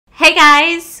Hey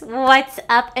guys, what's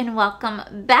up and welcome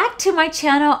back to my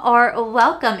channel, or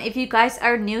welcome if you guys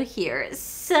are new here.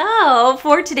 So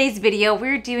for today's video,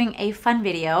 we're doing a fun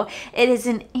video. It is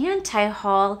an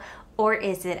anti-haul, or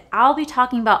is it? I'll be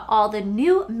talking about all the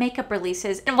new makeup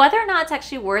releases and whether or not it's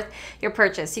actually worth your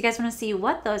purchase. You guys want to see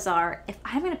what those are? If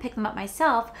I'm going to pick them up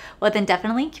myself, well then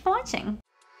definitely keep watching.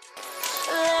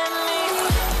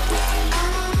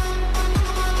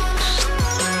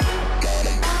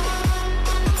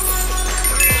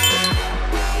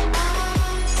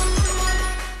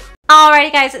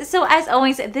 Alrighty guys, so as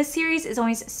always, this series is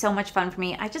always so much fun for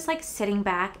me. I just like sitting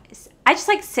back,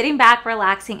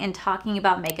 relaxing, and talking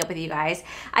about makeup with you guys.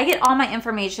 I get all my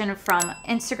information from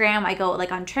Instagram. I go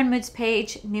like on Trend Moods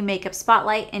page, New Makeup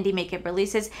Spotlight, Indie Makeup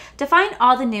Releases, to find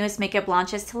all the newest makeup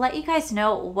launches to let you guys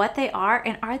know what they are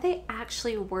and are they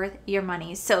actually worth your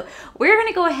money. So we're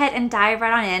gonna go ahead and dive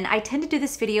right on in. I tend to do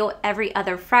this video every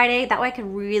other Friday. That way I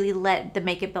can really let the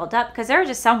makeup build up, because there are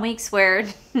just some weeks where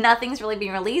nothing's really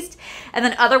being released. And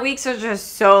then other weeks there's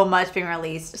just so much being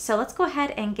released. So let's go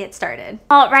ahead and get started.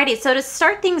 Alrighty, so to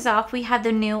start things off, we have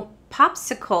the new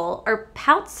Popsicle or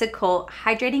Poutsicle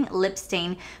Hydrating Lip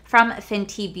Stain from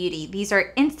Fenty Beauty. These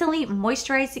instantly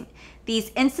moisturize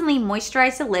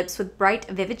the lips with bright,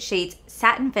 vivid shades,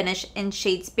 satin finish in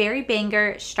shades Berry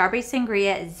Banger, Strawberry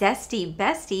Sangria, Zesty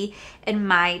Bestie, and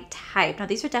My Type. Now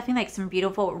these are definitely like some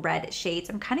beautiful red shades.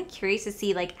 I'm kind of curious to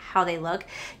see like how they look.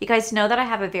 You guys know that I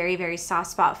have a very, very soft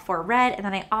spot for red, and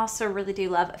then I also really do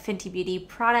love Fenty Beauty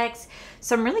products.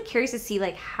 So I'm really curious to see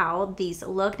like how these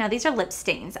look. Now these are lip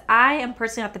stains. I am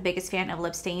personally not the biggest fan of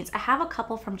lip stains. I have a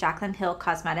couple from Jaclyn Hill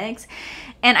Cosmetics,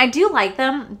 and I do like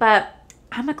them, but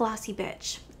I'm a glossy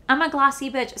bitch.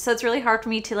 So it's really hard for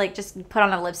me to like just put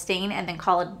on a lip stain and then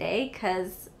call it a day,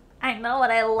 because I know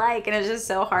what I like and it's just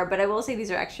so hard. But I will say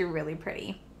these are actually really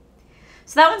pretty.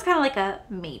 So that one's kind of like a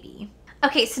maybe.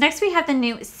 Okay, so next we have the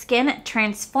new Skin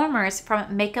Transformers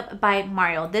from Makeup by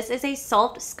Mario. This is a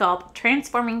Soft Sculpt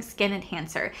Transforming Skin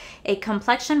Enhancer, a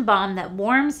complexion balm that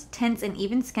warms, tints an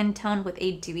even skin tone with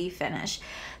a dewy finish.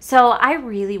 So I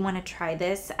really want to try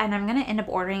this, and I'm going to end up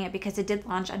ordering it because it did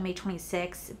launch on May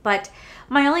 26th. But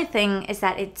my only thing is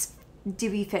that it's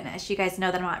dewy finish. You guys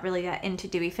know that I'm not really that into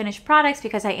dewy finish products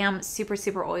because I am super,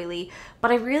 super oily, but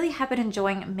I really have been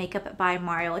enjoying Makeup by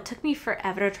Mario. It took me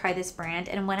forever to try this brand,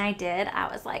 and when I did,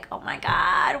 I was like, oh my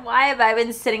god, why have I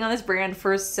been sitting on this brand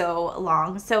for so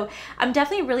long? So I'm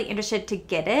definitely really interested to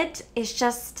get it. It's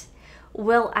just,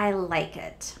 will I like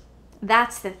it?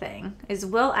 That's the thing, is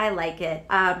will I like it?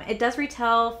 It does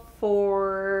retail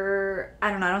for, I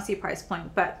don't know, I don't see a price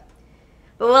point, but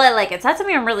will I like it? So that's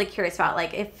something I'm really curious about,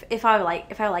 like if I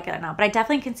like it or not. But I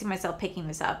definitely can see myself picking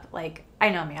this up. Like, I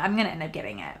know me, I'm gonna end up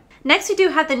getting it. Next, we do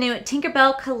have the new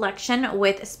Tinkerbell collection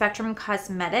with Spectrum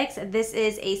Cosmetics. This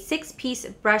is a 6-piece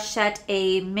brush set,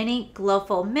 a mini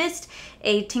glowful mist,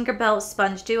 a Tinkerbell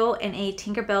sponge duo, and a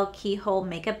Tinkerbell keyhole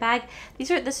makeup bag.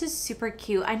 This is super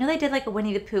cute. I know they did like a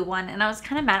Winnie the Pooh one, and I was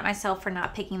kind of mad at myself for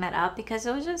not picking that up because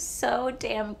it was just so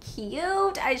damn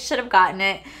cute. I should have gotten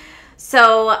it.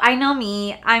 So I know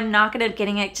me, I'm not going to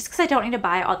getting it just because I don't need to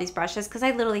buy all these brushes, because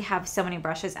I literally have so many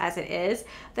brushes as it is.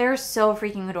 They're so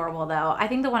freaking adorable though. I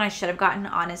think the one I should have gotten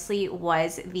honestly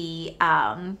was the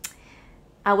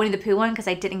Winnie the Pooh one, because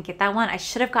I didn't get that one. I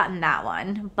should have gotten that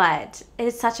one, but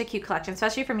it's such a cute collection,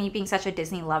 especially for me being such a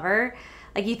Disney lover.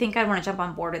 Like, you think I'd want to jump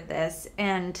on board with this,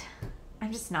 and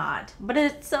I'm just not, but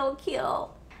it's so cute.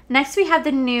 Next, we have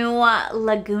the new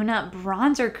Laguna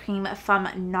Bronzer Cream from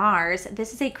NARS.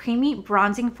 This is a creamy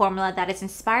bronzing formula that is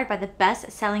inspired by the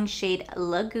best-selling shade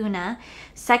Laguna.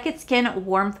 Second skin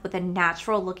warmth with a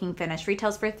natural-looking finish.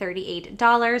 Retails for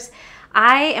 $38.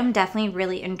 I am definitely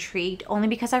really intrigued, only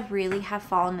because I really have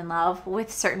fallen in love with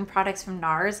certain products from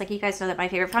NARS. Like, you guys know that my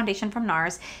favorite foundation from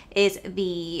NARS is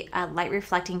the Light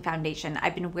Reflecting Foundation.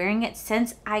 I've been wearing it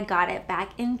since I got it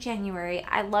back in January.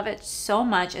 I love it so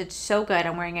much. It's so good.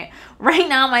 I'm wearing it right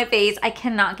now on my face. I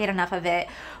cannot get enough of it.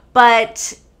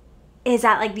 But is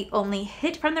that like the only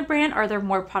hit from the brand, or are there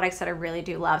more products that I really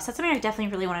do love? So that's something I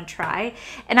definitely really want to try.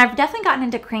 And I've definitely gotten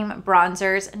into cream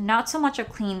bronzers, not so much of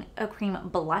cream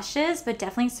blushes, but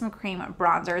definitely some cream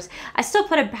bronzers. I still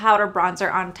put a powder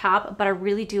bronzer on top, but I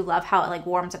really do love how it like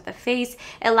warms up the face.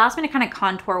 It allows me to kind of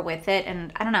contour with it,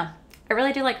 and I don't know, I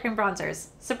really do like cream bronzers,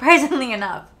 surprisingly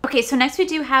enough. Okay, so next we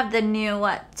do have the new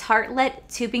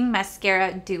Tartelette Tubing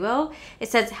Mascara Duo. It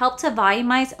says, help to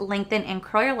volumize, lengthen, and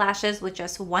curl your lashes with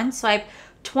just one swipe.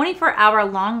 24-hour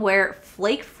long wear,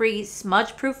 flake-free,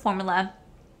 smudge-proof formula,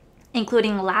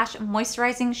 including lash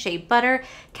moisturizing shea butter,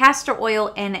 castor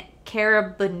oil, and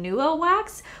carabinua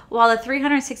wax. while the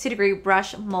 360-degree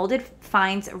brush molded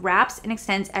finds, wraps, and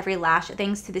extends every lash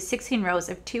thanks to the 16 rows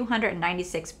of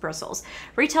 296 bristles.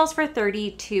 Retails for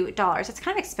 $32. It's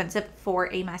kind of expensive for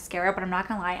a mascara, but I'm not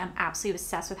gonna lie, I'm absolutely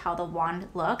obsessed with how the wand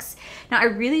looks. Now, I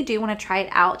really do want to try it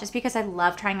out just because I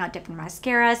love trying out different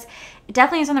mascaras. It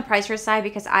definitely is on the pricier side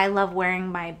because I love wearing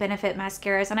my Benefit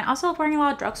mascaras, and I also love wearing a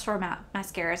lot of drugstore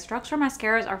mascaras. Drugstore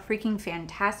mascaras are freaking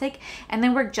fantastic, and they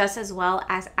work just as well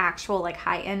as actual like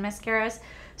high-end mascaras.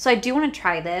 So I do want to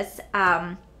try this.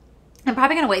 I'm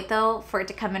probably going to wait though for it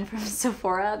to come in from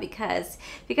Sephora because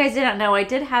if you guys didn't know, I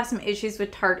did have some issues with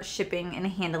Tarte shipping and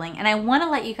handling, and I want to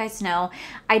let you guys know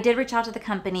I did reach out to the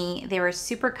company. They were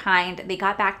super kind. They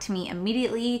got back to me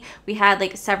immediately. We had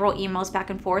like several emails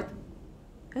back and forth.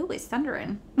 Oh, it's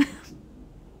thundering.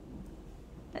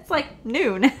 It's like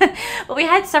noon. But we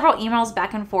had several emails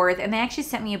back and forth, and they actually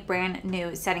sent me a brand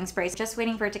new setting spray. Just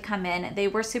waiting for it to come in. They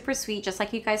were super sweet, just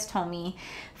like you guys told me.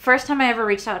 First time I ever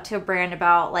reached out to a brand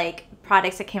about like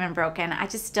products that came in broken. I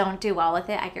just don't do well with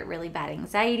it. I get really bad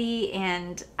anxiety,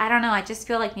 and I don't know. I just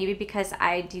feel like maybe because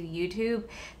I do YouTube,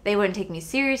 they wouldn't take me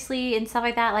seriously and stuff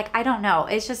like that. Like, I don't know.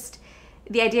 It's just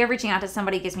the idea of reaching out to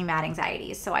somebody gives me mad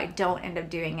anxiety, so I don't end up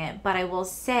doing it. But I will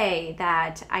say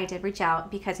that I did reach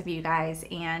out because of you guys,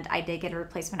 and I did get a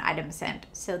replacement item sent.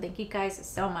 So thank you guys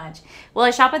so much. Will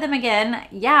I shop with them again?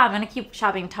 Yeah, I'm going to keep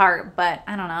shopping Tarte, but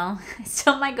I don't know. I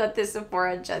still might go to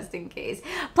Sephora just in case.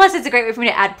 Plus, it's a great way for me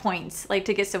to add points, like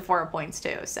to get Sephora points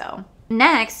too, so.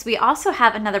 Next, we also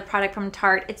have another product from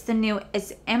Tarte. It's the new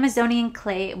Amazonian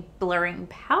Clay Blurring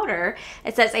Powder.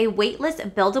 It says a weightless,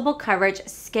 buildable coverage,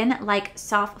 skin-like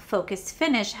soft focus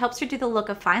finish helps redo the look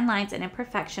of fine lines and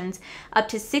imperfections up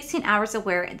to 16 hours of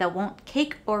wear that won't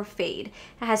cake or fade.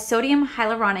 It has sodium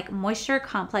hyaluronic moisture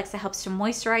complex that helps to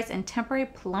moisturize and temporarily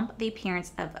plump the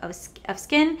appearance of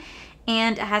skin.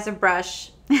 And it has a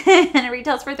brush and it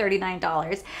retails for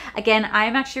 $39. Again,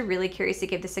 I'm actually really curious to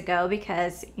give this a go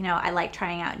because, you know, I like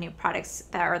trying out new products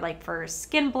that are like for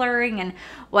skin blurring and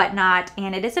whatnot.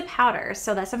 And it is a powder,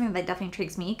 so that's something that definitely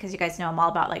intrigues me because you guys know I'm all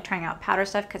about like trying out powder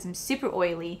stuff because I'm super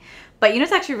oily. But you know,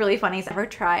 it's actually really funny is I've never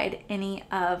tried any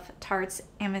of Tarte's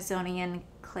Amazonian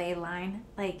Clay line,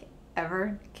 like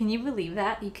ever. Can you believe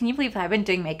that? Can you believe that I've been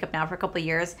doing makeup now for a couple of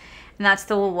years, and that's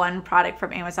the one product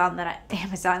from that's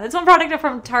one product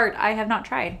from Tarte I have not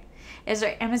tried. Is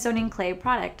their Amazonian Clay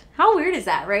product. How weird is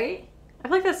that, right? I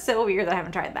feel like that's so weird that I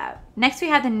haven't tried that. Next, we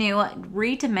have the new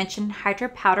Redimension Hydra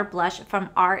Powder Blush from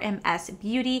RMS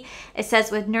Beauty. It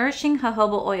says, with nourishing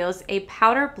jojoba oils, a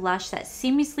powder blush that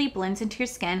seamlessly blends into your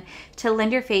skin to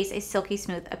lend your face a silky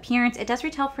smooth appearance. It does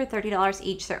retail for $30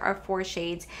 each. There are 4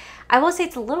 shades. I will say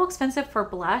it's a little expensive for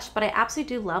blush, but I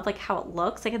absolutely do love like how it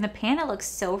looks. Like in the pan, it looks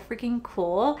so freaking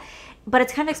cool, but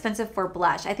it's kind of expensive for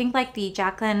blush. I think like the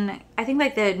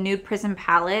the Nude Prism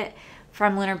palette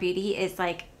from Lunar Beauty is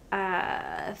like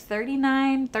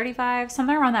 $39, $35,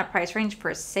 somewhere around that price range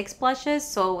for 6 blushes.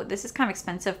 So this is kind of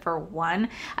expensive for 1.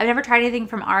 I've never tried anything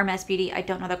from RMS Beauty. I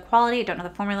don't know the quality, I don't know the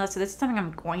formula, so this is something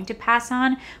I'm going to pass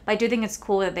on. But I do think it's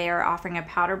cool that they are offering a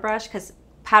powder blush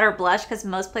because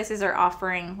most places are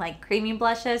offering like creamy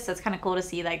blushes. So it's kind of cool to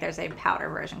see like there's a powder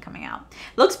version coming out.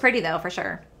 Looks pretty though, for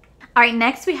sure. All right,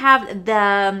 next we have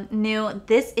the new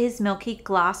This Is Milky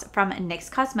Gloss from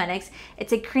NYX Cosmetics.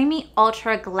 It's a creamy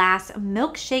ultra glass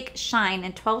milkshake shine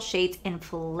in 12 shades and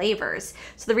flavors.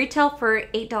 So the retail for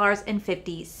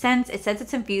 $8.50. It says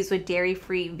it's infused with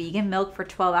dairy-free vegan milk for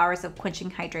 12 hours of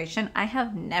quenching hydration. I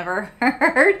have never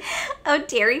heard of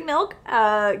dairy milk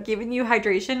giving you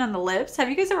hydration on the lips. Have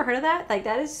you guys ever heard of that? Like,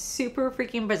 that is super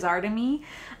freaking bizarre to me.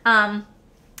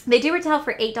 They do retail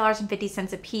for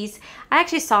 $8.50 a piece. I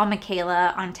actually saw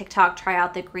Michaela on TikTok try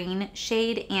out the green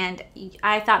shade, and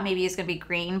I thought maybe it was going to be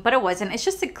green, but it wasn't. It's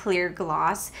just a clear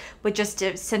gloss with just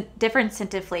different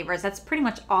scented flavors. That's pretty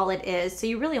much all it is. So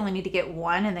you really only need to get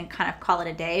one and then kind of call it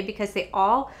a day because they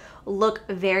all look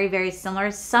very, very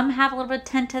similar. Some have a little bit of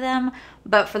tint to them,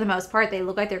 but for the most part, they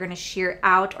look like they're going to sheer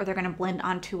out or they're going to blend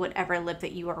onto whatever lip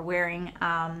that you are wearing.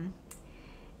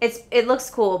 It looks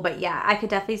cool, but yeah, I could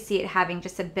definitely see it having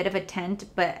just a bit of a tint,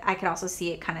 but I could also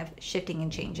see it kind of shifting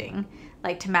and changing,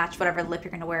 like to match whatever lip you're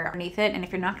going to wear underneath it. And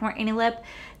if you're not going to wear any lip,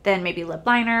 then maybe lip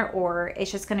liner, or it's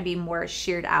just going to be more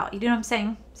sheared out. You know what I'm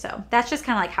saying? So that's just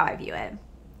kind of like how I view it.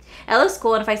 It looks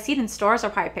cool, and if I see it in stores, I'll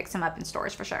probably pick some up in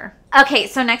stores for sure. Okay,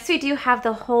 so next we do have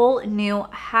the whole new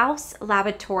Haus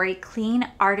Laboratory Clean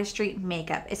Artistry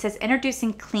Makeup. It says,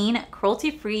 introducing clean,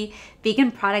 cruelty-free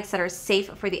vegan products that are safe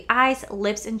for the eyes,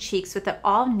 lips, and cheeks with the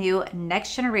all-new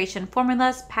next-generation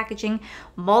formulas, packaging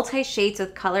multi-shades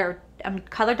with color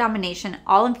color domination,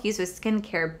 all infused with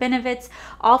skincare benefits.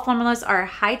 All formulas are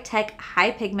high-tech,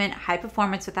 high pigment, high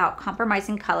performance without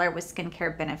compromising color with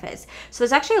skincare benefits. So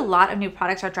there's actually a lot of new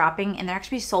products are dropping, and they're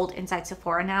actually sold inside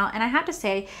Sephora now. And I have to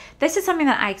say, this is something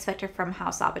that I expected from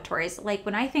House Laboratories. Like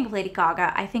when I think of Lady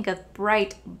Gaga, I think of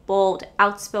bright, bold,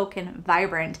 outspoken,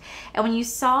 vibrant. And when you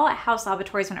saw House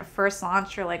Laboratories when it first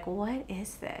launched, you're like, what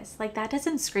is this? Like that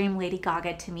doesn't scream Lady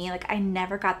Gaga to me. Like I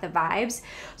never got the vibes.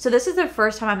 So this is the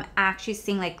first time I'm actually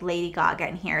seeing like Lady Gaga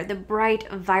in here. The bright,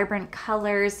 vibrant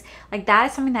colors, like that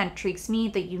is something that intrigues me.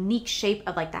 The unique shape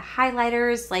of like the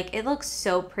highlighters, like it looks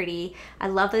so pretty. I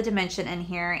love the dimension in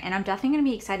here, and I'm definitely gonna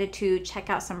be excited to check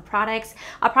out some products.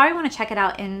 I'll probably want to check it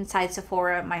out inside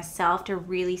Sephora myself to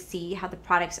really see how the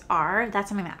products are. That's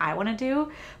something that I want to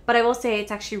do, but I will say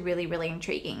it's actually really, really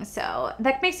intriguing. So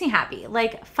that makes me happy.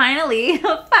 Like finally,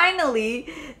 finally,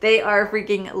 they are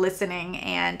freaking listening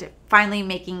and finally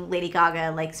making Lady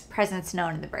Gaga like presence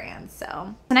known in the brand.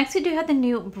 So next we do have the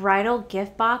new bridal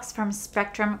gift box from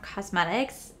Spectrum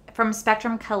Cosmetics. From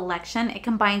Spectrum Collection. It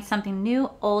combines something new,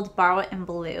 old, borrowed, and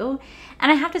blue. And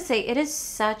I have to say, it is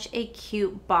such a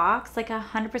cute box. Like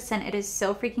 100%, it is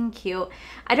so freaking cute.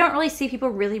 I don't really see people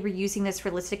really reusing this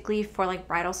realistically for like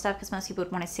bridal stuff, because most people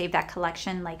would want to save that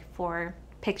collection like for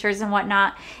pictures and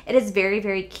whatnot. It is very,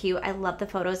 very cute. I love the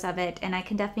photos of it, and I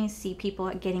can definitely see people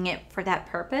getting it for that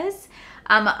purpose.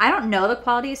 I don't know the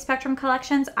quality of Spectrum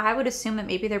Collections. I would assume that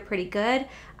maybe they're pretty good.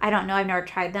 I don't know. I've never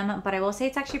tried them, but I will say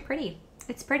it's actually pretty.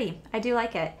 It's pretty. I do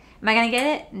like it. Am I going to get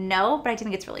it? No, but I do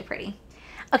think it's really pretty.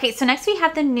 Okay, so next we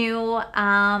have the new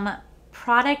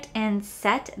product and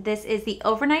set. This is the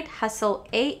Overnight Hustle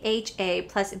AHA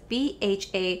plus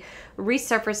BHA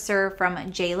Resurfacer from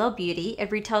JLo Beauty.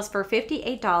 It retails for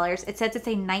 $58. It says it's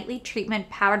a nightly treatment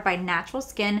powered by natural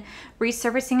skin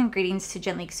resurfacing ingredients to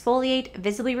gently exfoliate,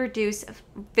 visibly reduce,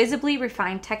 visibly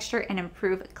refine texture, and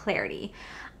improve clarity.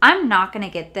 I'm not going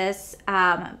to get this.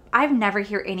 I've never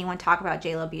heard anyone talk about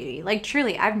JLo Beauty. Like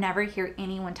truly, I've never heard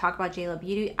anyone talk about JLo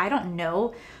Beauty. I don't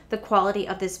know the quality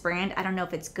of this brand. I don't know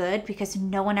if it's good because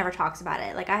no one ever talks about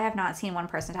it. Like I have not seen one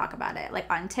person talk about it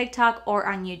like on TikTok or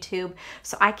on YouTube.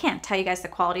 So I can't tell you guys the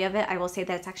quality of it. I will say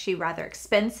that it's actually rather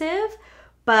expensive,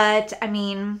 but I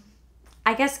mean,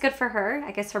 I guess good for her.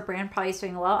 I guess her brand probably is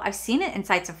doing well. I've seen it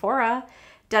inside Sephora.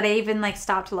 Did I even like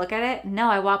stop to look at it? No,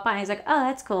 I walked by and I was like, oh,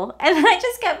 that's cool. And then I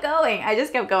just kept going. I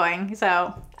just kept going.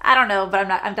 So I don't know, but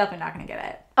I'm definitely not going to get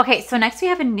it. Okay, so next we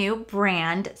have a new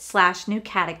brand / new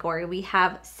category. We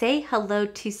have Say Hello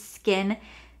to Skin.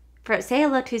 Say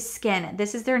Hello to Skin.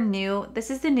 This is the new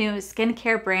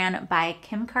skincare brand by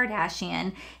Kim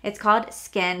Kardashian. It's called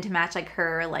Skin to match like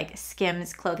her like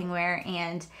Skims clothing wear,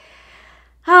 and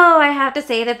oh, I have to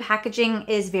say the packaging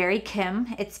is very Kim.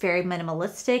 It's very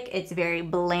minimalistic. It's very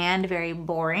bland, very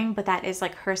boring, but that is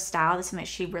like her style. That's something that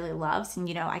she really loves. And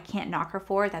you know, I can't knock her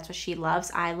for it. That's what she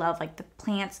loves. I love like the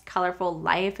plants, colorful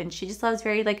life. And she just loves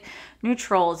very like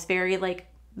neutrals, very like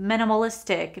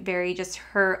minimalistic, very just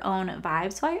her own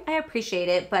vibe. So I appreciate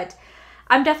it, but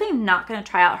I'm definitely not going to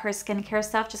try out her skincare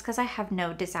stuff just because I have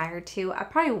no desire to. I'll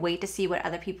probably wait to see what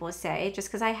other people say just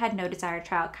because I had no desire to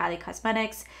try out Kylie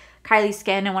Cosmetics, Kylie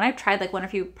Skin, and when I tried like one or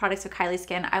few products of Kylie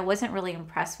Skin, I wasn't really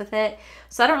impressed with it.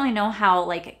 So I don't really know how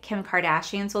like Kim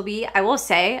Kardashian's will be. I will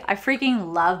say I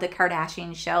freaking love the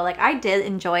Kardashian show. Like I did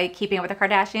enjoy Keeping Up with the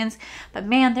Kardashians, but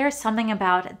man, there's something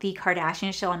about the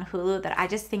Kardashian show on Hulu that I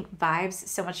just think vibes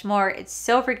so much more. It's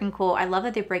so freaking cool. I love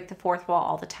that they break the fourth wall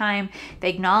all the time. They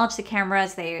acknowledge the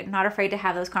cameras. They're not afraid to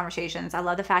have those conversations. I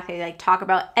love the fact that they like talk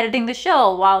about editing the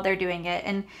show while they're doing it.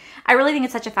 And I really think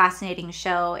it's such a fascinating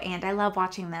show and I love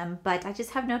watching them, but I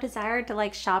just have no desire to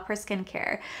like shop her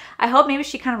skincare. I hope maybe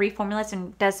she kind of reformulates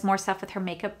and does more stuff with her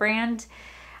makeup brand.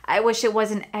 I wish it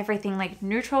wasn't everything like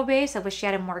neutral based. I wish she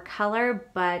had more color,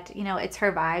 but you know, it's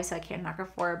her vibe, so I can't knock her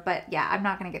for it. But yeah, I'm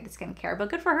not gonna get the skincare, but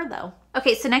good for her though.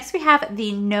 Okay, so next we have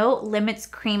the No Limits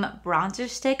Cream Bronzer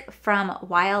Stick from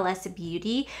YLS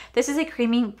Beauty. This is a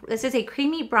creamy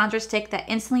bronzer stick that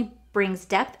instantly brings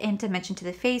depth and dimension to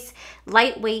the face.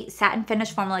 Lightweight satin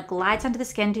finish formula glides onto the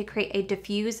skin to create a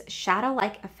diffuse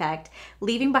shadow-like effect,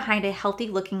 leaving behind a healthy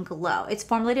looking glow. It's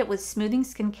formulated with smoothing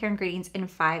skincare ingredients in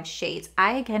 5 shades.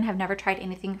 I again have never tried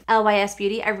anything LYS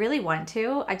Beauty. I really want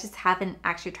to. I just haven't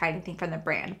actually tried anything from the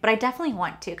brand, but I definitely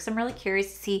want to because I'm really curious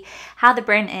to see how the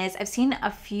brand is. I've seen a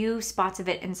few spots of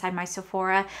it inside my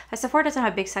Sephora. Sephora doesn't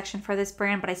have a big section for this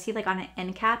brand, but I see like on an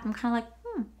end cap, I'm kind of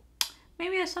like,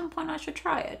 maybe at some point I should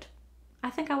try it. I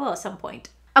think I will at some point.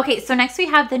 Okay, so next we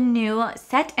have the new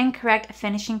Set and Correct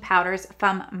finishing powders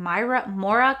from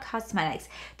Mora Cosmetics.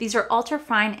 These are ultra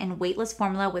fine and weightless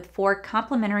formula with 4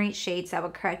 complementary shades that will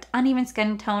correct uneven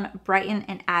skin tone, brighten,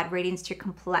 and add radiance to your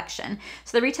complexion.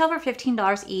 So they retail for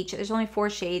 $15 each. There's only 4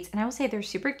 shades, and I will say they're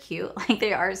super cute. Like,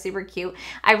 they are super cute.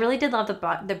 I really did love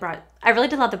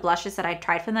the blushes that I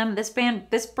tried from them. This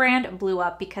brand blew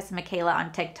up because of Michaela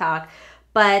on TikTok,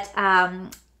 but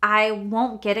I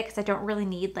won't get it because I don't really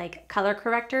need like color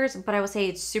correctors, but I will say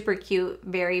it's super cute.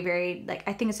 Very, very, like,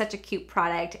 I think it's such a cute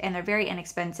product, and they're very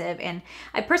inexpensive. And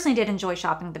I personally did enjoy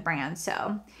shopping the brand.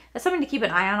 So that's something to keep an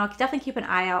eye on. I'll definitely keep an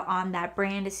eye out on that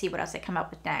brand to see what else they come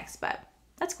up with next, but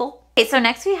that's cool. Okay, so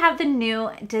next we have the new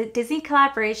Disney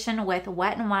collaboration with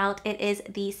Wet n Wild. It is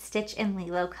the Stitch and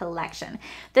Lilo collection.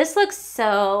 This looks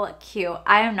so cute.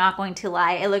 I am not going to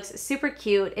lie. It looks super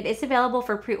cute. It is available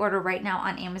for pre-order right now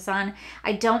on Amazon.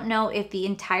 I don't know if the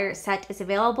entire set is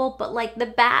available, but like the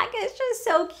bag is just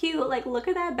so cute. Like, look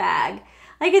at that bag.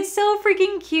 Like, it's so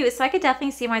freaking cute. So I could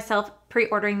definitely see myself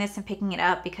pre-ordering this and picking it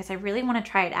up because I really want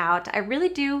to try it out. I really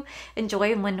do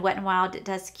enjoy when Wet n Wild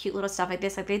does cute little stuff like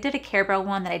this. Like, they did a Care Bear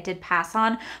one that I did pass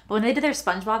on, but when they did their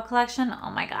SpongeBob collection, oh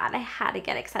my god, I had to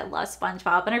get it because I love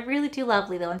SpongeBob, and I really do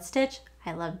love Lilo and Stitch.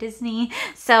 I love Disney.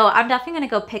 So I'm definitely going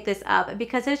to go pick this up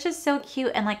because it's just so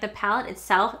cute, and like the palette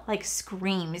itself like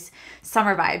screams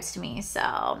summer vibes to me. So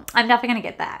I'm definitely going to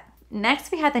get that.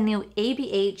 Next we have the new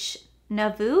ABH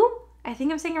Nauvoo. I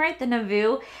think I'm saying it right, the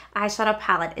Nauvoo eyeshadow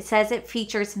palette. It says it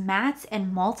features mattes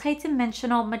and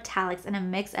multi-dimensional metallics in a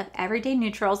mix of everyday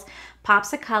neutrals,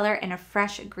 pops of color, and a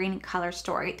fresh green color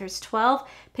story. There's 12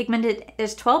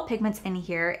 pigments in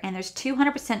here, and there's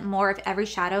 200% more of every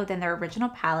shadow than their original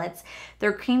palettes.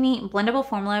 They're creamy, blendable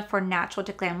formula for natural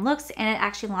to glam looks, and it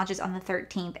actually launches on the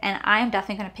 13th, and I am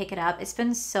definitely going to pick it up. It's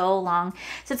been so long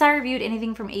since I reviewed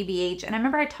anything from ABH, and I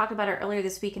remember I talked about it earlier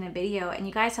this week in a video, and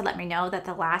you guys had let me know that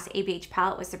the last ABH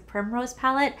palette was the Primrose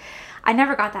palette. I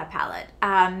never got that palette.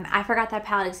 I forgot that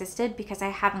palette existed because I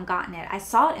haven't gotten it. I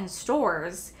saw it in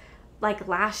stores like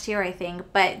last year, I think,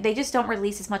 but they just don't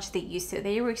release as much as they used to.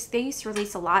 They used to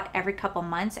release a lot every couple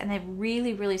months, and they've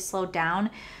really, really slowed down.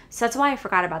 So that's why I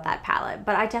forgot about that palette.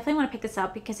 But I definitely want to pick this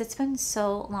up because it's been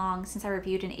so long since I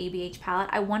reviewed an ABH palette.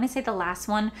 I want to say the last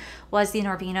one was the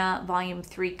Norvina Volume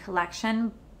 3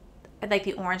 collection, like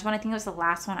the orange one. I think it was the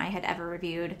last one I had ever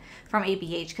reviewed from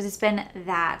ABH because it's been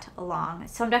that long.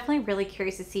 So I'm definitely really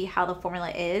curious to see how the formula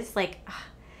is. Like,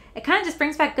 it kind of just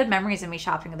brings back good memories of me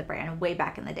shopping at the brand way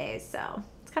back in the days. So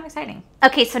it's kind of exciting.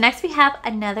 Okay, so next we have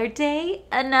Another Day,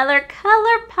 Another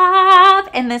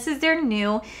ColourPop, and this is their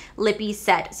new lippy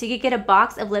set. So you could get a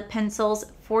box of lip pencils,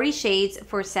 40 shades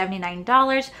for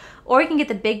 $79, or you can get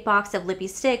the big box of lippy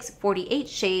sticks, 48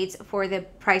 shades for the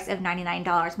price of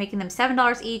 $99, making them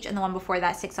 $7 each, and the one before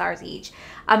that $6 each.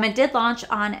 It did launch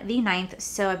on the 9th,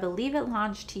 so I believe it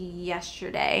launched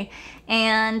yesterday,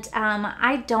 and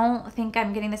I don't think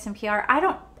I'm getting this in PR. I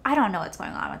don't know what's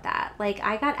going on with that. Like,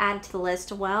 I got added to the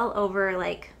list well over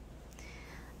like,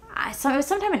 so it was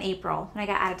sometime in April when I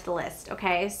got added to the list,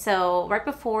 okay? So right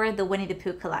before the Winnie the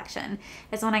Pooh collection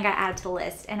is when I got added to the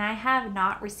list, and I have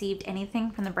not received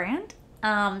anything from the brand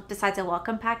besides a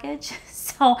welcome package.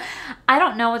 So I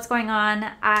don't know what's going on.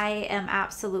 I am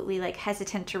absolutely like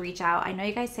hesitant to reach out. I know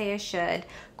you guys say I should.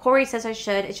 Corey says I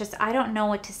should. It's just I don't know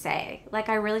what to say. Like,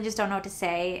 I really just don't know what to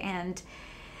say, and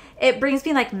it brings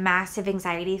me like massive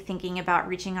anxiety thinking about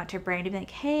reaching out to a brand to be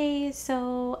like, hey,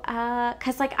 so,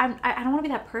 cause like I don't want to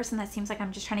be that person that seems like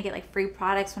I'm just trying to get like free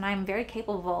products when I'm very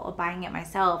capable of buying it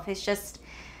myself. It's just,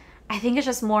 I think it's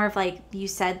just more of like, you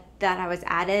said that I was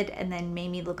added and then made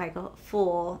me look like a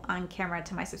fool on camera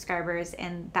to my subscribers,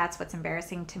 and that's what's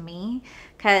embarrassing to me,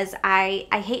 because I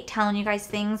hate telling you guys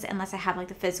things unless I have like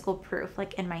the physical proof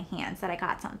like in my hands that I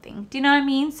got something. Do you know what I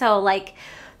mean? So like,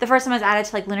 the first time I was added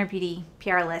to like Lunar Beauty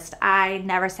PR list, I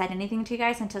never said anything to you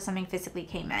guys until something physically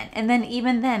came in. And then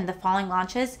even then, the following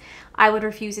launches, I would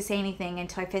refuse to say anything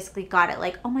until I physically got it.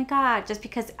 Like, oh my God, just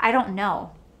because I don't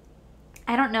know.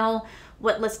 I don't know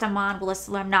what list I'm on, what list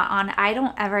I'm not on. I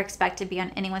don't ever expect to be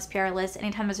on anyone's PR list.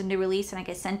 Anytime there's a new release and I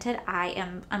get sent it, I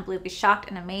am unbelievably shocked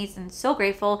and amazed and so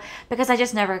grateful, because I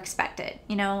just never expect it.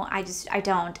 You know, I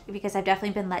don't, because I've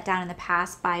definitely been let down in the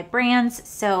past by brands.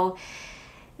 So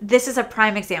this is a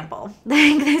prime example.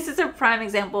 Like, this is a prime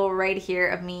example right here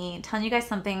of me telling you guys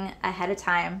something ahead of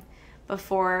time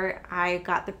before I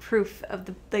got the proof of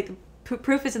the, like,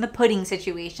 proof is in the pudding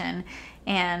situation,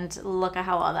 and look at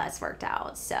how well that's worked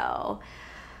out. So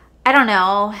I don't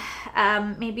know.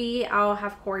 Maybe I'll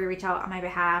have Corey reach out on my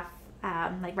behalf,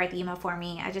 like write the email for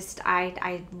me.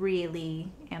 I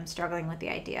really am struggling with the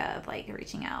idea of like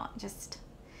reaching out. Just,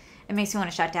 it makes me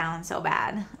want to shut down so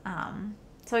bad.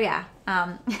 So yeah,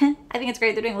 I think it's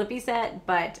great they're doing Lippy Set,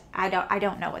 but I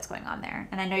don't know what's going on there.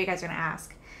 And I know you guys are gonna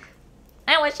ask.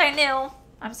 I wish I knew.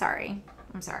 I'm sorry.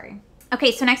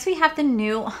 Okay, so next we have the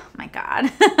new, oh my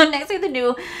God. Next we have the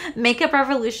new Makeup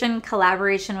Revolution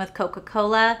collaboration with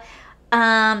Coca-Cola.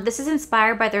 This is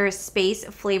inspired by their space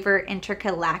flavor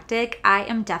Intergalactic. I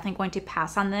am definitely going to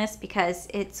pass on this because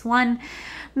it's one,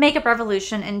 Makeup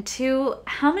Revolution, and two,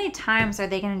 how many times are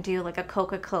they going to do like a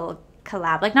Coca-Cola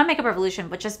collab? Like not Makeup Revolution,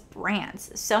 but just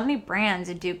brands. So many brands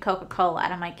that do Coca-Cola,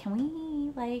 and I'm like, can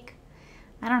we like,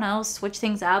 I don't know, switch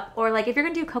things up? Or like if you're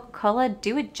gonna do Coca-Cola,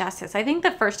 do it justice. I think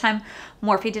the first time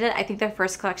Morphe did it, I think their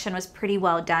first collection was pretty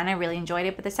well done. I really enjoyed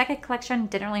it, but the second collection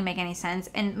didn't really make any sense.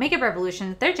 And Makeup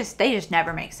Revolution, they just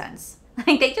never make sense.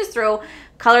 Like they just throw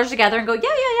colors together and go,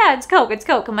 yeah, it's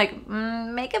Coke. I'm like,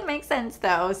 makeup makes sense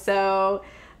though. So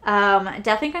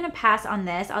definitely gonna pass on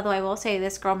this. Although I will say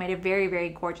this girl made a very, very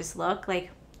gorgeous look.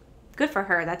 Like, good for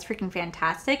her. That's freaking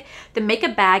fantastic. The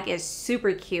makeup bag is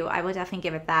super cute. I will definitely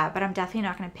give it that, but I'm definitely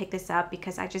not going to pick this up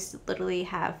because I just literally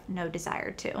have no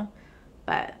desire to.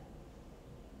 But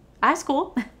that's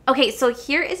cool. Okay, so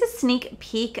here is a sneak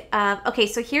peek of, okay,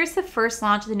 so here's the first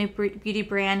launch of the new beauty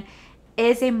brand,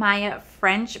 Is a Maya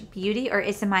French Beauty, or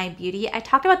Is a Maya Beauty. I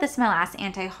talked about this in my last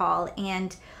anti-haul,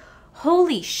 and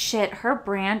holy shit, her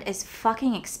brand is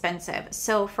fucking expensive.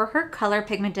 So for her color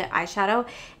pigmented eyeshadow,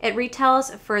 it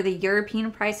retails for the European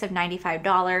price of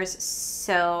 $95.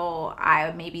 So I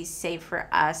would maybe say for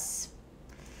us,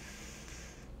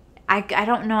 I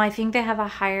don't know. I think they have a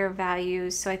higher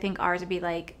value. So I think ours would be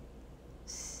like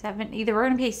 70. Either we're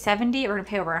going to pay 70 or we're going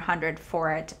to pay over 100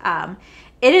 for it.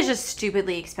 It is just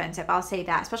stupidly expensive. I'll say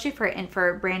that, especially for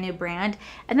a brand new brand.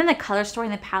 And then the color story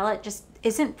in the palette just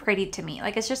isn't pretty to me.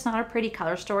 Like, it's just not a pretty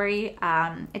color story.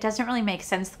 It doesn't really make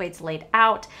sense the way it's laid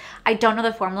out. I don't know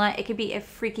the formula. It could be a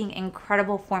freaking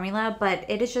incredible formula, but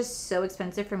it is just so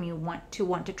expensive for me want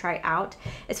to try out.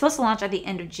 It's supposed to launch at the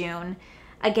end of June.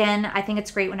 Again, I think it's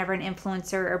great whenever an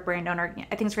influencer or brand owner,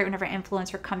 I think it's great whenever an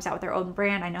influencer comes out with their own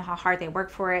brand. I know how hard they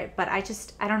work for it, but I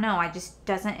don't know. It just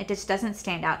doesn't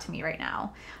stand out to me right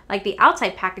now. Like the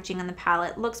outside packaging on the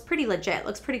palette looks pretty legit,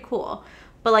 looks pretty cool.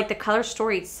 But like the color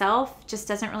story itself just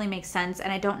doesn't really make sense.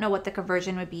 And I don't know what the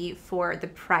conversion would be for the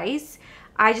price.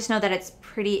 I just know that it's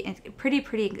pretty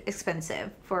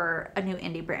expensive for a new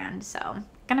indie brand. So I'm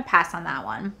gonna pass on that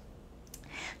one.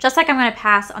 Just like I'm going to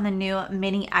pass on the new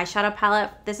mini eyeshadow palette.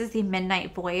 This is the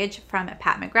Midnight Voyage from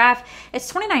Pat McGrath.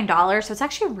 It's $29, so it's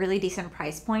actually a really decent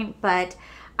price point, but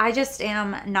I just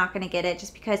am not going to get it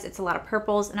just because it's a lot of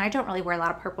purples, and I don't really wear a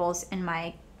lot of purples in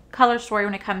my color story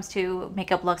when it comes to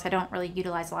makeup looks. I don't really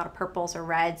utilize a lot of purples or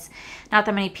reds, not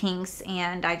that many pinks,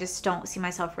 and I just don't see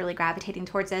myself really gravitating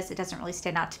towards this. It doesn't really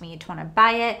stand out to me to want to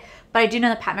buy it, but I do know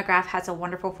that Pat McGrath has a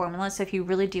wonderful formula, so if you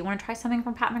really do want to try something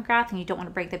from Pat McGrath and you don't want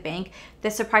to break the bank,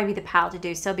 this would probably be the palette to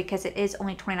do so, because it is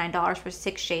only $29 for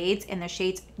 6 shades, and the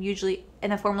shades usually,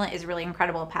 and the formula is really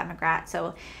incredible at Pat McGrath.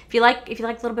 So if you like a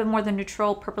little bit more the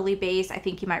neutral purpley base, I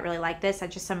think you might really like this.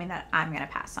 That's just something that I'm going to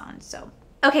pass on. So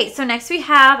okay, so next we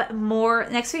have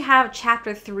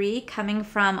chapter 3 coming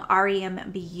from REM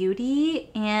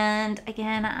Beauty, and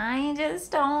again, I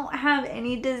just don't have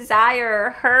any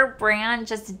desire. Her brand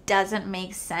just doesn't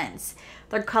make sense.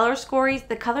 The color stories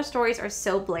are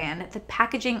so bland. The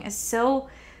packaging is so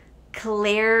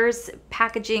Claire's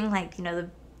packaging, like, you know,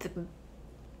 the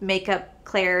makeup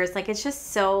Claire's, like, it's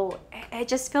just so, it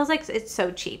just feels like it's so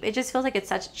cheap. It just feels like it's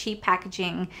such cheap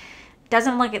packaging.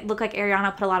 Doesn't look like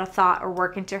Ariana put a lot of thought or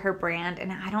work into her brand,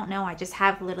 and I don't know, I just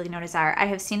have literally no desire. I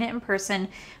have seen it in person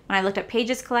when I looked at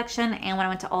Paige's collection and when I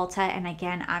went to Ulta, and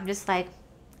again, I'm just like,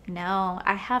 no,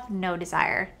 I have no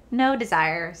desire.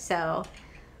 So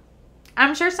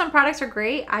I'm sure some products are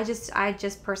great. I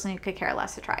just personally could care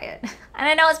less to try it. And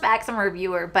I know it's back, I'm a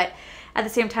reviewer, but at the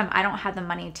same time, I don't have the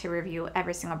money to review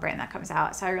every single brand that comes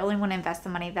out. So I really want to invest the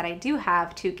money that I do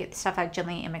have to get stuff I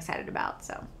genuinely am excited about.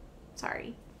 So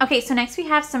sorry. Okay, so next we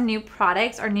have some new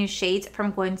products or new shades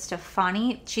from Gwen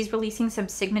Stefani. She's releasing some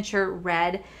signature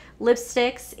red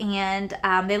lipsticks, and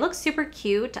they look super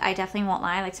cute. I definitely won't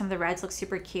lie, like some of the reds look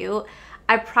super cute.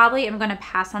 I probably am going to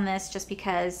pass on this just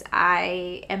because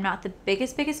I am not the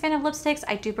biggest fan of lipsticks.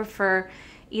 I do prefer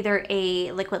either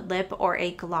a liquid lip or a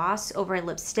gloss over a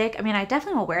lipstick. I mean, I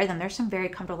definitely will wear them. There's some very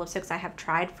comfortable lipsticks I have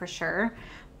tried for sure,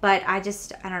 but I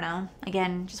don't know.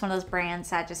 Again, just one of those brands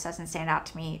that just doesn't stand out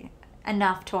to me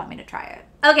enough to want me to try it.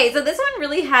 Okay, so this one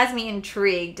really has me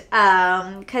intrigued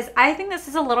because I think this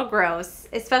is a little gross,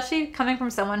 especially coming from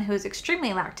someone who is extremely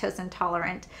lactose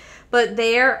intolerant. But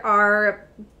there are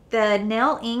the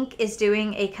Nail Ink is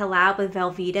doing a collab with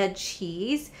Velveeta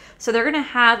Cheese. So they're gonna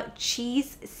have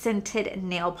cheese scented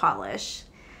nail polish.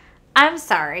 I'm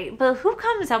sorry, but who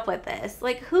comes up with this?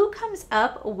 Like, who comes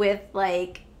up with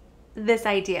like this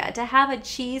idea to have a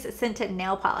cheese scented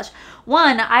nail polish?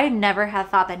 One, I never have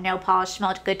thought that nail polish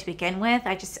smelled good to begin with.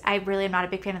 I really am not a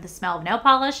big fan of the smell of nail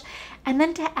polish. And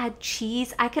then to add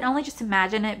cheese, I can only just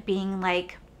imagine it being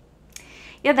like,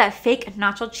 you know, that fake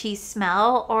nacho cheese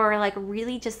smell, or like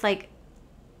really just like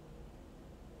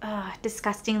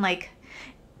disgusting, like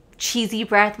cheesy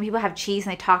breath. When people have cheese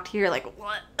and they talk to you, you're like,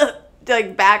 what?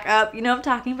 Like back up, you know what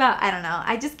I'm talking about? I don't know.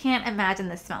 I just can't imagine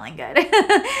this smelling good.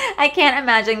 I can't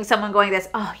imagine someone going this,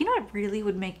 oh, you know what really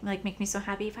would make me so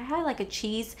happy? If I had like a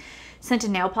cheese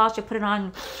scented nail polish, I put it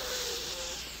on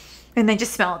and then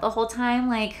just smell it the whole time.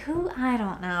 Like, who? I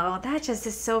don't know. That just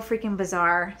is so freaking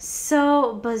bizarre.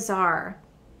 So bizarre.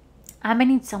 I'm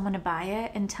gonna need someone to buy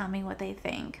it and tell me what they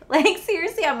think. Like,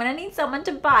 seriously, I'm gonna need someone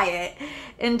to buy it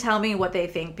and tell me what they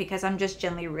think, because I'm just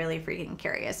genuinely really freaking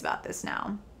curious about this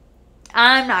now.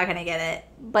 I'm not gonna get it,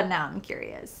 but now I'm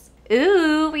curious.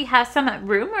 Ooh, we have some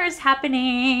rumors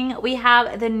happening. We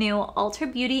have the new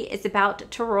Ulta Beauty is about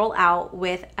to roll out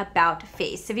with About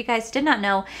Face. So if you guys did not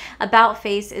know, About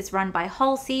Face is run by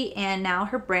Halsey, and now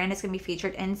her brand is going to be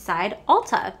featured inside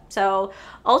Ulta. So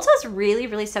Ulta's really,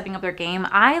 really stepping up their game.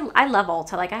 I love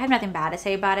Ulta. Like, I have nothing bad to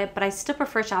say about it, but I still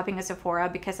prefer shopping at Sephora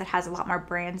because it has a lot more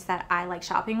brands that I like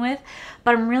shopping with.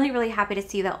 But I'm really, really happy to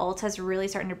see that Ulta's really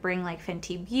starting to bring like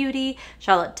Fenty Beauty,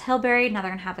 Charlotte Tilbury. Now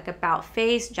they're going to have like About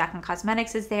Face, Jack &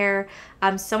 Cosmetics is there.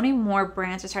 So many more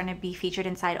brands are starting to be featured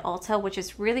inside Ulta, which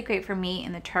is really great for me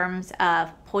in the terms of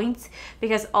points,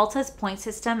 because Ulta's point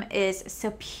system is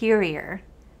superior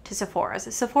to Sephora's.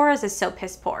 Sephora's is so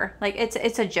piss poor. Like,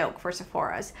 it's a joke for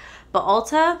Sephora's. But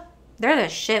Ulta, they're the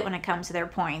shit when it comes to their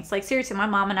points. Like, seriously, my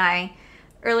mom and I,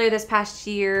 earlier this past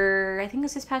year, I think it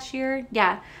was this past year,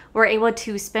 yeah, we're able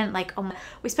to spend like,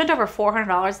 we spent over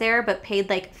 $400 there, but paid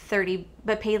like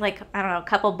I don't know, a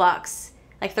couple bucks,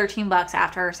 like 13 bucks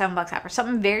after, or 7 bucks after,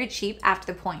 something very cheap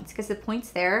after the points, because the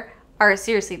points there are,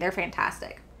 seriously, they're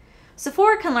fantastic.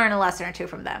 Sephora can learn a lesson or two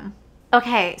from them.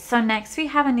 Okay, so next we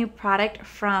have a new product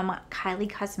from Kylie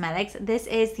Cosmetics. This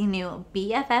is the new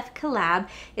BFF collab.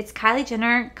 It's Kylie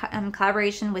Jenner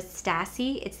collaboration with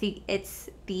Stassi. It's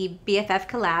the BFF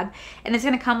collab, and it's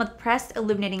going to come with pressed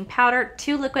illuminating powder,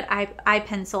 2 liquid eye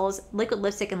pencils, liquid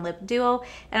lipstick and lip duo,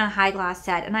 and a high gloss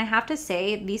set. And I have to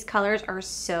say, these colors are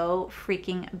so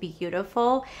freaking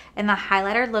beautiful, and the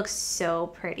highlighter looks so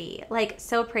pretty, like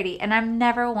so pretty. And I'm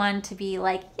never one to be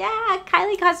like, yeah,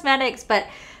 Kylie Cosmetics, but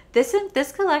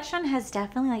this collection has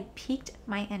definitely like piqued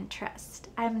my interest.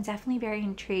 I'm definitely very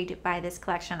intrigued by this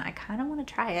collection. I kind of want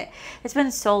to try it. It's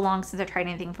been so long since I've tried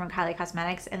anything from Kylie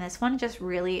Cosmetics, and this one just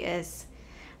really is,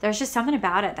 there's just something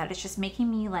about it that is just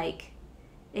making me like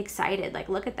excited. Like,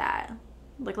 look at that.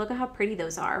 Like, look at how pretty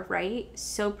those are, right?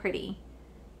 So pretty.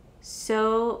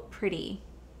 So pretty.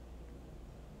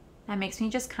 That makes me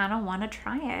just kind of want to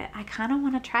try it. I kind of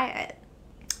want to try it.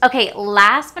 Okay,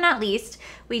 last but not least,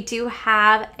 we do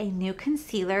have a new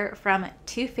concealer from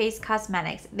Too Faced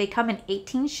Cosmetics. They come in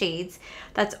 18 shades.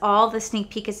 That's all the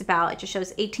sneak peek is about. It just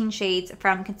shows 18 shades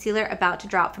from concealer about to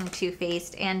drop from Too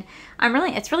Faced. And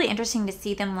it's really interesting to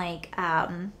see them like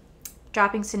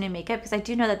dropping some new makeup, because I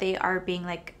do know that they are being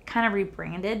like kind of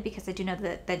rebranded, because I do know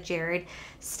that Jared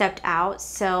stepped out.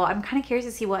 So I'm kind of curious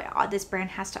to see what this brand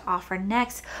has to offer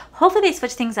next. Hopefully they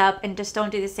switch things up and just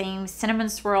don't do the same cinnamon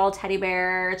swirl, teddy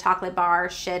bear, chocolate bar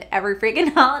shit every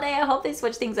freaking holiday. I hope they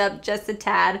switch things up just a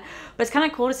tad. But it's kind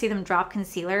of cool to see them drop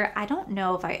concealer. I don't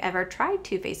know if I ever tried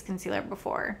Too Faced concealer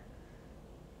before.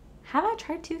 Have I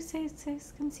tried Too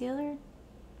Faced concealer?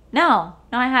 No,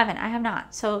 I haven't. I have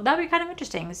not. So that would be kind of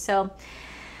interesting. So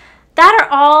that are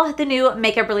all the new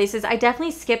makeup releases. I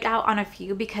definitely skipped out on a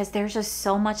few because there's just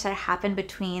so much that happened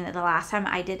between the last time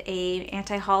I did a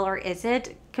anti-haul or is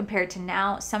it compared to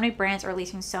now. So many brands are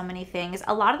releasing so many things.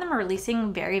 A lot of them are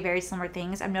releasing very, very similar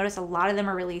things. I've noticed a lot of them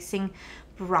are releasing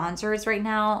bronzers right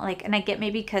now, like, and I get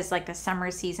maybe because like the summer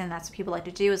season, that's what people like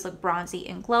to do, is look bronzy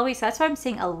and glowy. So that's why I'm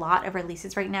seeing a lot of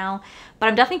releases right now. But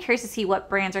I'm definitely curious to see what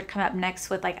brands are coming up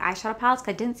next with like eyeshadow palettes,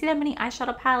 because I didn't see that many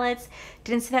eyeshadow palettes,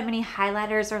 didn't see that many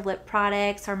highlighters or lip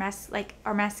products or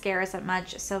mascaras that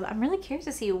much. So I'm really curious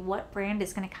to see what brand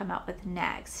is going to come out with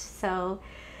next. So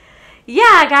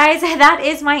yeah, guys, that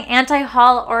is my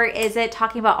anti-haul or is it,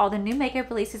 talking about all the new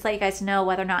makeup releases, let you guys know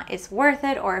whether or not it's worth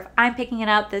it or if I'm picking it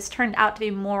up. This turned out to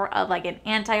be more of like an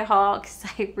anti-haul because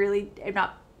I really am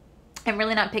not I'm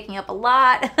really not picking up a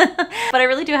lot, but I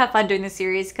really do have fun doing this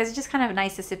series because it's just kind of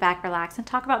nice to sit back, relax, and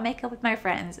talk about makeup with my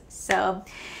friends. So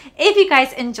if you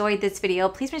guys enjoyed this video,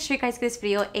 please make sure you guys give this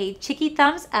video a cheeky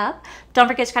thumbs up. Don't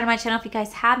forget to subscribe to my channel if you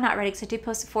guys have not already, because I do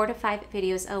post 4 to 5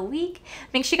 videos a week.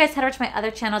 Make sure you guys head over to my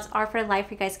other channels, R for Life,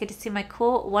 where you guys get to see my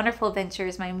cool, wonderful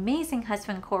adventures, my amazing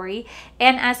husband, Corey.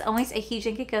 And as always, a huge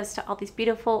thank you goes to all these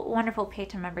beautiful, wonderful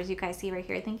Patreon members you guys see right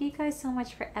here. Thank you guys so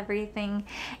much for everything.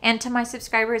 And to my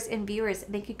subscribers and viewers,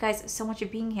 thank you guys so much for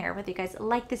being here. Whether you guys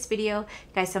like this video,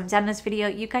 you guys thumbs down this video,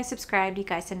 you guys subscribed, you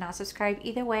guys did not subscribe,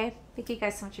 either way, thank you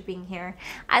guys so much for being here.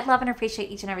 I love and appreciate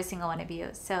each and every single one of you.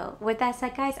 So with that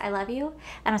said, guys, I love you,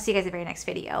 and I'll see you guys in the very next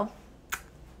video.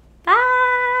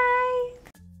 Bye!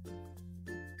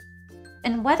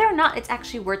 And whether or not it's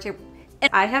actually worth your,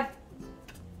 I have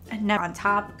never on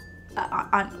top,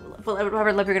 on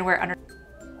whatever lip you're gonna wear under.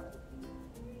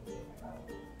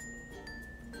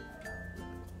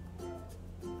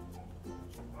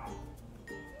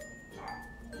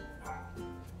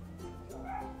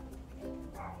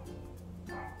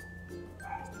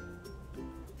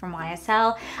 From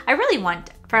YSL. I really want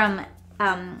from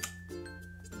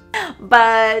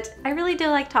but I really do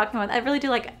like talking about, I really do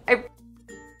like,